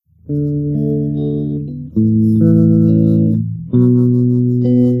The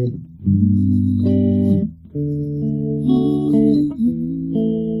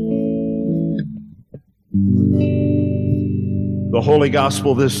Holy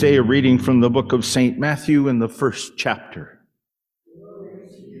Gospel this day, a reading from the book of St. Matthew in the first chapter.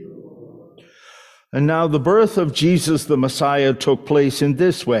 And now the birth of Jesus the Messiah took place in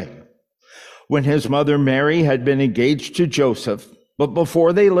this way. When his mother Mary had been engaged to Joseph, but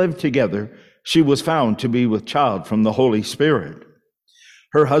before they lived together, she was found to be with child from the Holy Spirit.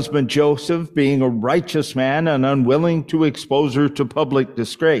 Her husband Joseph, being a righteous man and unwilling to expose her to public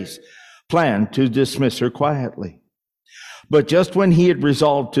disgrace, planned to dismiss her quietly. But just when he had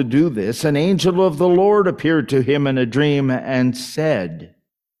resolved to do this, an angel of the Lord appeared to him in a dream and said,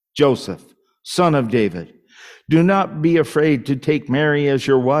 "Joseph, son of David, do not be afraid to take Mary as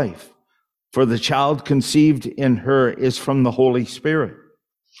your wife, for the child conceived in her is from the Holy Spirit.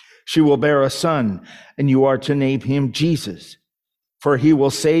 She will bear a son, and you are to name him Jesus, for he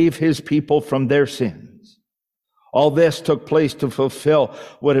will save his people from their sins." All this took place to fulfill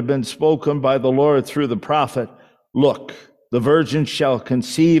what had been spoken by the Lord through the prophet. "Look, the virgin shall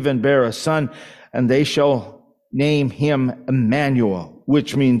conceive and bear a son, and they shall name him Emmanuel,"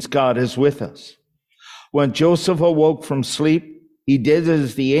 which means God is with us. When Joseph awoke from sleep, he did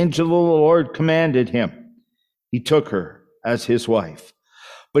as the angel of the Lord commanded him. He took her as his wife,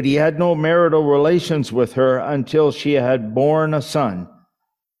 but he had no marital relations with her until she had borne a son,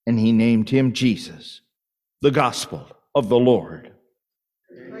 and he named him Jesus. The Gospel of the Lord.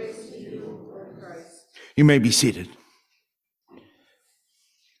 Praise to you, Lord Christ. You may be seated.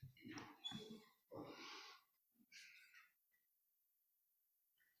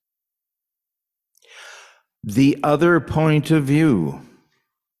 The other point of view.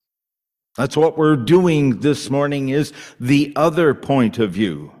 That's what we're doing this morning, is the other point of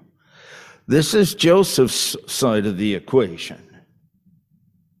view. This is Joseph's side of the equation.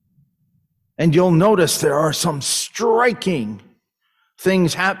 And you'll notice there are some striking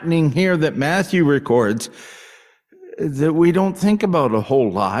things happening here that Matthew records that we don't think about a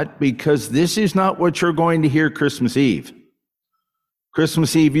whole lot, because this is not what you're going to hear Christmas Eve.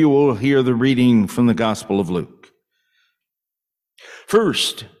 Christmas Eve, you will hear the reading from the Gospel of Luke.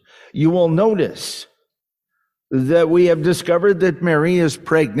 First, you will notice that we have discovered that Mary is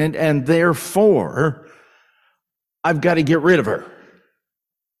pregnant, and therefore, I've got to get rid of her.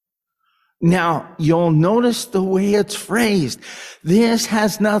 Now, you'll notice the way it's phrased. This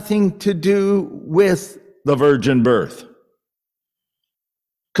has nothing to do with the virgin birth.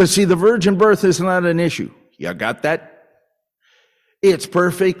 Because, see, the virgin birth is not an issue. You got that? It's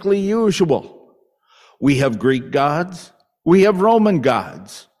perfectly usual. We have Greek gods. We have Roman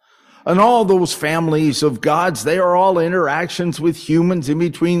gods. And all those families of gods, they are all interactions with humans in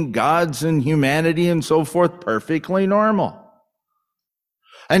between gods and humanity and so forth, perfectly normal.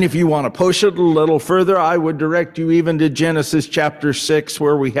 And if you want to push it a little further, I would direct you even to Genesis chapter 6,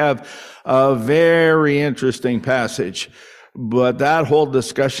 where we have a very interesting passage. But that whole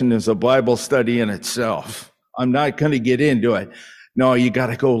discussion is a Bible study in itself. I'm not going to get into it. No, you got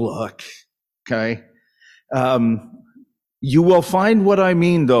to go look, okay? You will find what I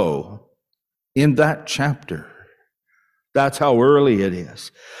mean, though, in that chapter. That's how early it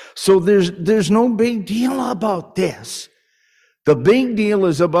is. So there's no big deal about this. The big deal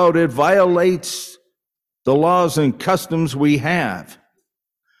is about it violates the laws and customs we have.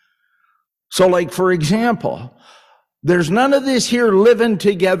 So, like, for example, there's none of this here living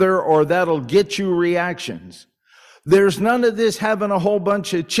together or that'll get you reactions. There's none of this having a whole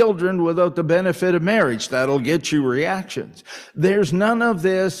bunch of children without the benefit of marriage. That'll get you reactions. There's none of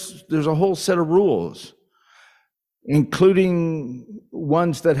this. There's a whole set of rules, including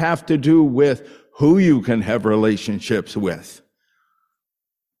ones that have to do with who you can have relationships with.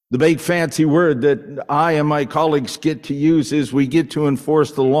 The big fancy word that I and my colleagues get to use is we get to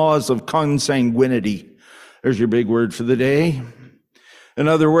enforce the laws of consanguinity. There's your big word for the day. In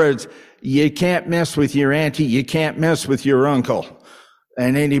other words, you can't mess with your auntie, you can't mess with your uncle,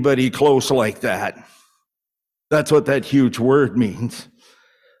 and anybody close like that. That's what that huge word means.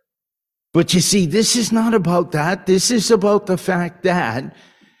 But you see, this is not about that. This is about the fact that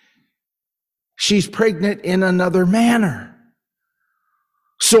she's pregnant in another manner.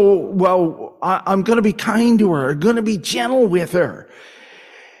 So, well, I'm going to be kind to her, I'm going to be gentle with her.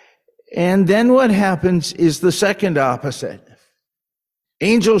 And then what happens is the second opposite.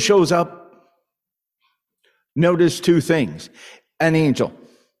 Angel shows up. Notice two things. An angel.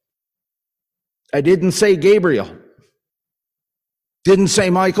 I didn't say Gabriel. Didn't say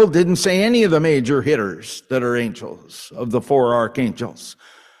Michael. Didn't say any of the major hitters that are angels, of the four archangels.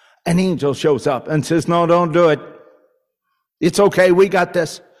 An angel shows up and says, no, don't do it. It's okay. We got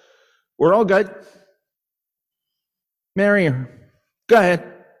this. We're all good. Marry her. Go ahead.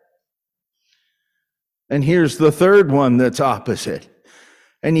 And here's the third one that's opposite.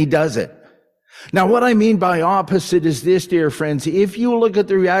 And he does it. Now, what I mean by opposite is this, dear friends. If you look at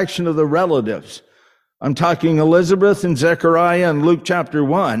the reaction of the relatives, I'm talking Elizabeth and Zechariah in Luke chapter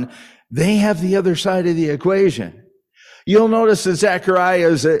 1, they have the other side of the equation. You'll notice that Zechariah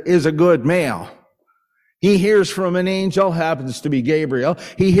is a good male. He hears from an angel, happens to be Gabriel.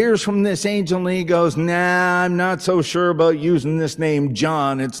 He hears from this angel and he goes, nah, I'm not so sure about using this name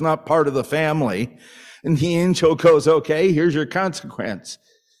John. It's not part of the family. And the angel goes, okay, here's your consequence.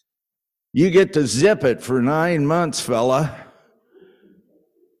 You get to zip it for 9 months, fella.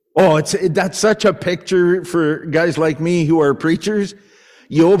 Oh, that's such a picture for guys like me who are preachers.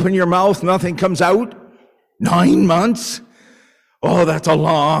 You open your mouth, nothing comes out. 9 months? Oh, that's a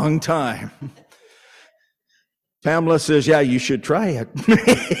long time. Pamela says, yeah, you should try it.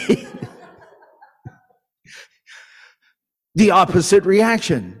 The opposite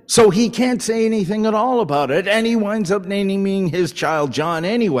reaction. So he can't say anything at all about it, and he winds up naming his child John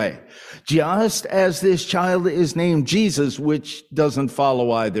anyway. Just as this child is named Jesus, which doesn't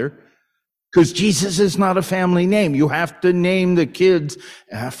follow either, because Jesus is not a family name. You have to name the kids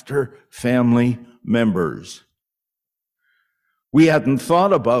after family members. We hadn't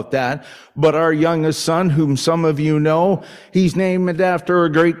thought about that, but our youngest son, whom some of you know, he's named after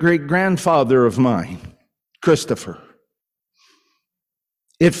a great-great-grandfather of mine, Christopher.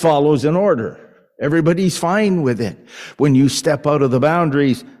 It follows in order. Everybody's fine with it. When you step out of the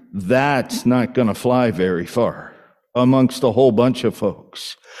boundaries, that's not going to fly very far amongst a whole bunch of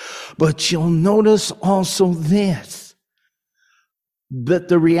folks. But you'll notice also this, that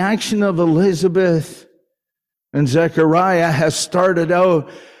the reaction of Elizabeth and Zechariah has started out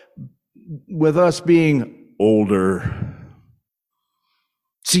with us being older.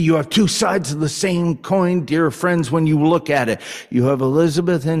 See, you have two sides of the same coin, dear friends, when you look at it. You have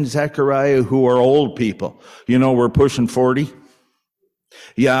Elizabeth and Zechariah who are old people. You know, we're pushing 40.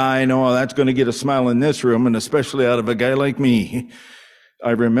 Yeah, I know, that's going to get a smile in this room, and especially out of a guy like me.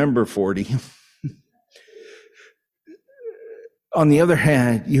 I remember 40. On the other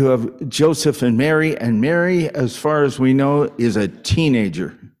hand, you have Joseph and Mary, as far as we know, is a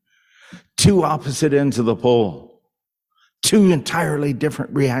teenager. Two opposite ends of the pole. Two entirely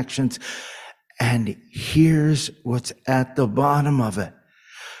different reactions. And here's what's at the bottom of it.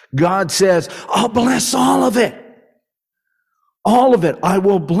 God says, I'll bless all of it. All of it. I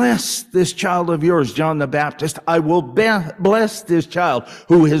will bless this child of yours, John the Baptist. I will bless this child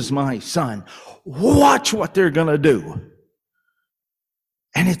who is my son. Watch what they're going to do.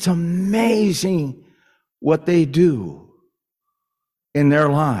 And it's amazing what they do in their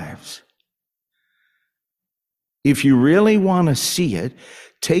lives. If you really want to see it,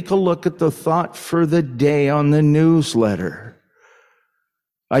 take a look at the thought for the day on the newsletter.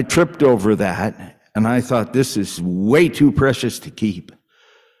 I tripped over that, and I thought this is way too precious to keep.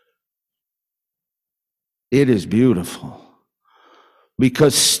 It is beautiful.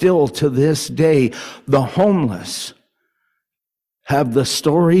 Because still to this day, the homeless have the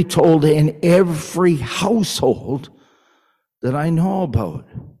story told in every household that I know about.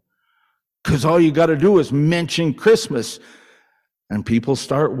 Because all you got to do is mention Christmas, and people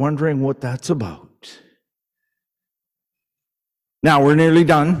start wondering what that's about. Now, we're nearly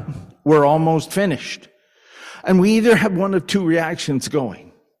done. We're almost finished. And we either have one of two reactions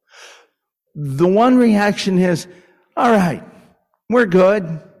going. The one reaction is, all right, we're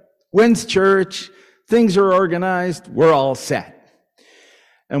good. When's church? Things are organized. We're all set.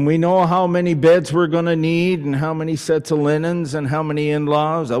 And we know how many beds we're going to need and how many sets of linens and how many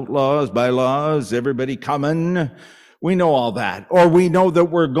in-laws, outlaws, bylaws, everybody coming. We know all that. Or we know that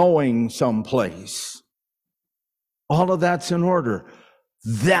we're going someplace. All of that's in order.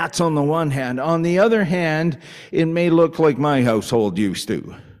 That's on the one hand. On the other hand, it may look like my household used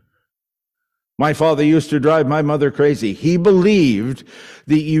to. My father used to drive my mother crazy. He believed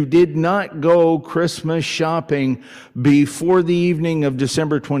that you did not go Christmas shopping before the evening of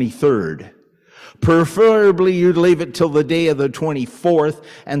December 23rd. Preferably, you'd leave it till the day of the 24th,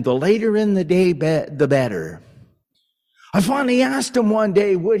 and the later in the day, the better. I finally asked him one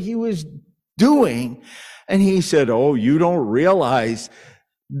day what he was doing, and he said, oh, you don't realize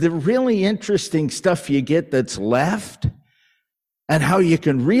the really interesting stuff you get that's left and how you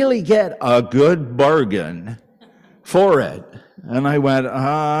can really get a good bargain for it. And I went,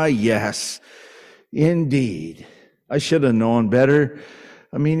 yes, indeed. I should have known better.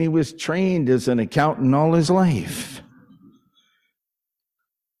 I mean, he was trained as an accountant all his life.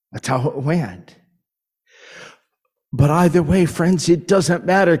 That's how it went. But either way, friends, it doesn't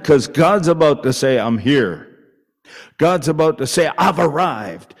matter, because God's about to say, I'm here. God's about to say, I've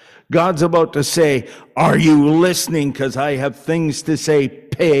arrived. God's about to say, are you listening? Because I have things to say.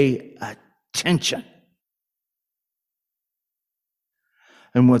 Pay attention.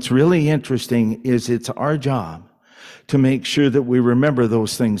 And what's really interesting is it's our job to make sure that we remember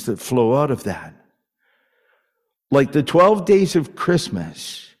those things that flow out of that. Like the 12 days of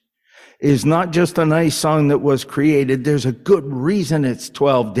Christmas is not just a nice song that was created. There's a good reason it's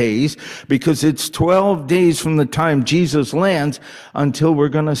 12 days, because it's 12 days from the time Jesus lands until we're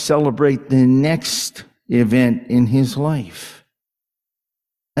going to celebrate the next event in his life.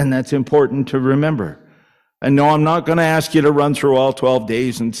 And that's important to remember. And no, I'm not going to ask you to run through all 12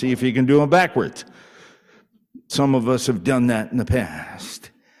 days and see if you can do them backwards. Some of us have done that in the past.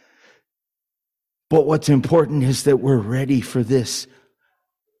 But what's important is that we're ready for this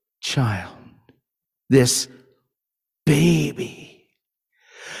child, this baby,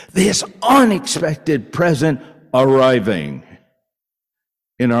 this unexpected present arriving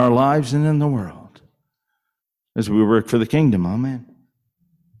in our lives and in the world as we work for the kingdom. Amen.